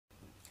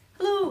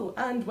Hello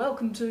and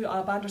welcome to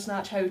a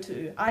Bandursnatch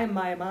how-to. I am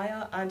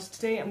Maya and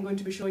today I'm going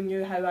to be showing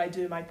you how I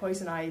do my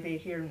poison ivy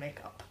hair and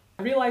makeup.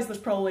 I realise there's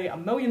probably a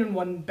million and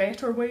one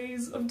better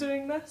ways of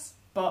doing this,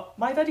 but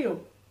my video.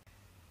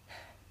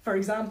 For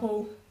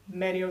example,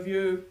 many of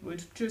you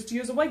would choose to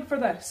use a wig for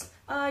this.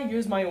 I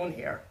use my own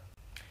hair.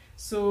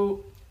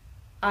 So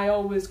I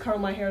always curl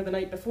my hair the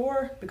night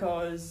before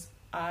because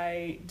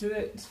I do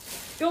it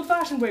the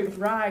old-fashioned way with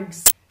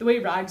rags. The way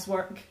rags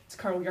work to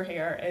curl your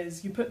hair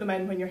is you put them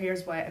in when your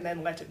hair's wet and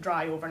then let it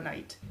dry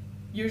overnight.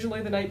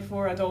 Usually the night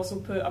before I'd also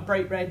put a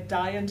bright red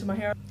dye into my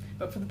hair,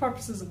 but for the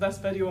purposes of this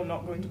video I'm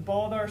not going to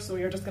bother, so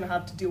you're just going to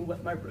have to deal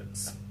with my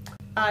roots.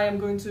 I am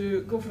going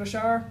to go for a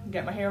shower,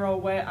 get my hair all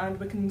wet, and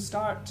we can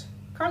start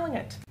curling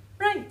it.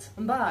 Right,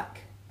 I'm back.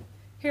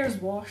 Hair's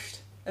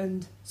washed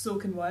and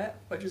soaking wet,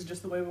 which is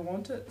just the way we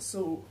want it,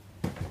 so...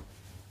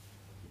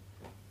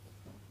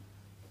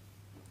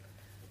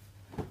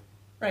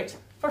 Right,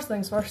 first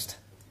things first,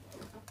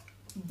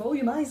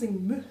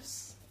 volumizing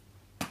mousse.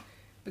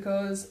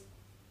 Because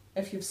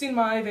if you've seen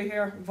my ivy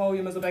hair,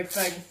 volume is a big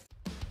thing.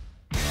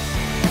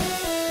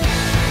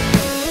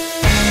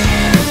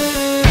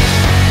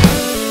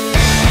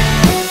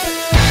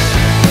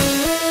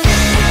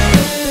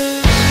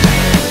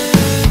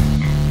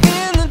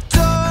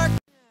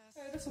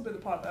 This will be the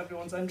part that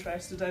everyone's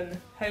interested in.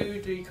 How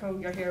do you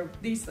curl your hair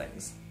with these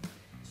things?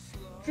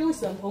 It's really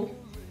simple.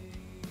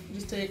 You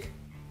just take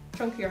a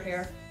chunk of your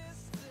hair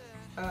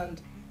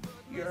and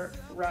your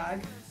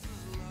rag,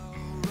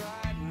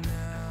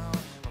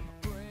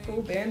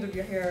 full bend of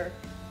your hair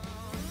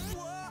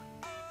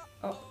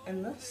up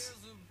in this,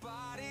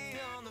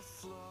 and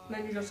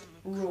then you just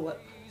roll it.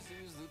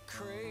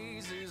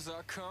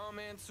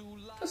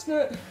 Twisting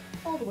it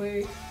all the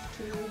way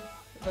to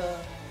the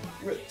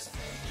roots.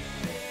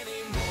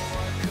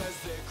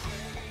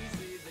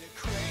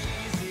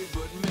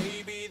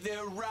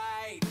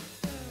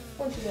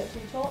 Once you get to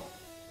the top,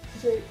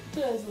 you take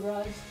two ends of the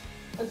rags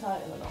and tie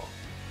it in a knot.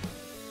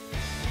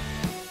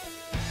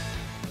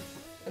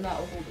 And that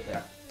will hold it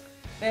there.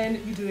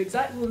 Then you do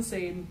exactly the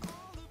same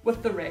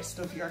with the rest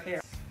of your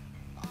hair.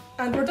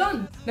 And we're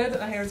done! Now that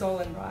my hair's all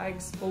in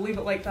rags, we'll leave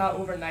it like that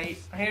overnight.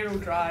 My hair will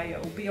dry,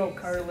 it will be all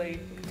curly,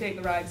 we can take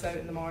the rags out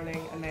in the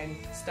morning and then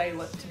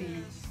style it to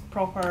be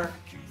proper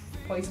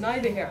poison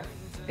ivy hair.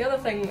 The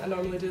other thing I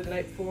normally do the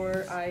night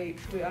before I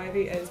do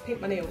ivy is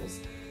paint my nails.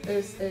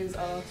 This is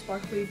a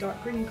sparkly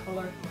dark green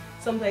colour.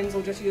 Sometimes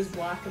I'll just use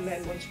black and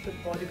then once you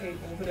put body paint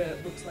over it,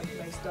 it looks like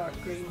a nice dark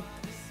green.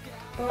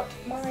 But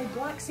my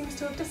black seems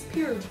to have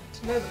disappeared.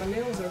 Now that my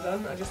nails are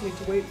done, I just need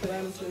to wait for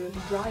them to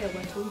dry a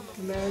little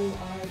and then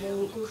I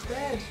will go to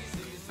bed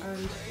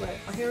and let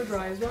my hair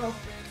dry as well.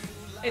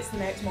 It's the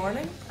next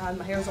morning and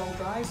my hair's all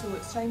dry, so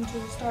it's time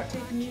to start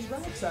taking these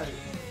rags out.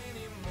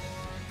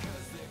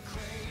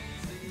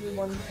 Do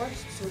one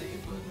first so that you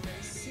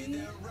can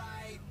see.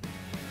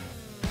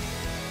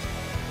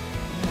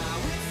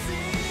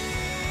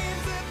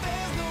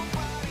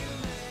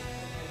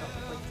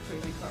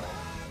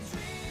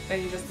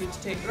 Then you just need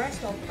to take the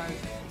rest of them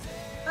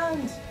out.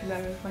 And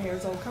now my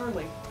hair's all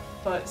curly,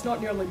 but it's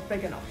not nearly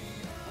big enough.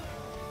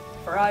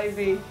 For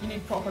ivy, you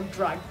need proper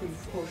drag queen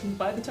proportions.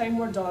 By the time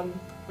we're done,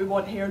 we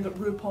want hair that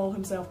RuPaul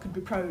himself could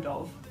be proud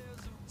of.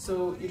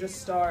 So you just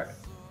start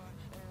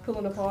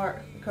pulling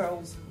apart the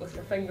curls with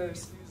your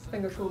fingers,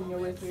 holding your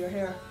way through your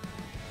hair.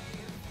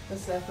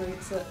 This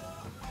separates it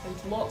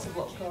into lots of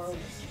little curls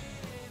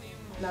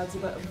and adds a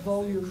bit of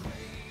volume.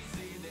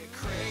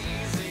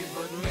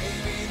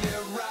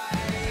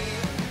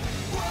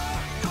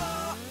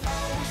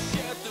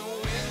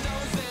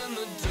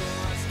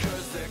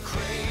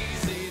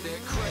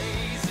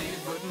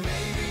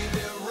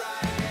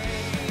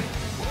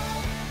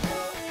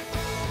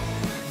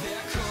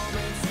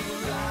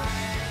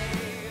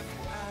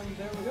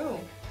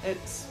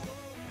 It's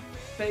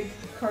big,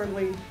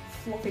 curly,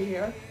 fluffy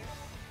hair.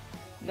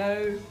 Now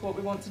what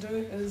we want to do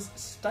is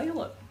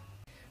style it.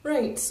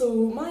 Right, so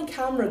my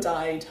camera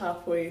died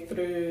halfway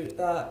through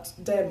that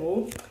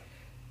demo,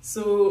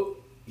 so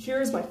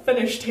here's my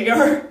finished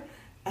hair.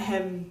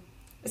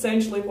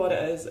 Essentially what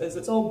it is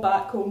it's all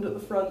backcombed at the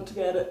front to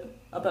get it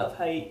a bit of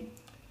height.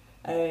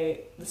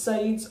 The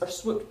sides are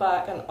swooped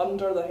back and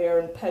under the hair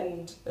and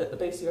pinned at the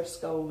base of your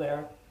skull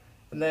there.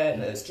 And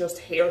then it's just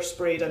hair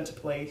sprayed into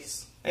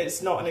place.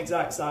 It's not an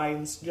exact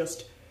science,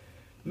 just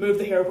move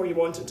the hair where you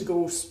want it to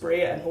go,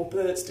 spray it and hope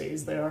that it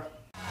stays there.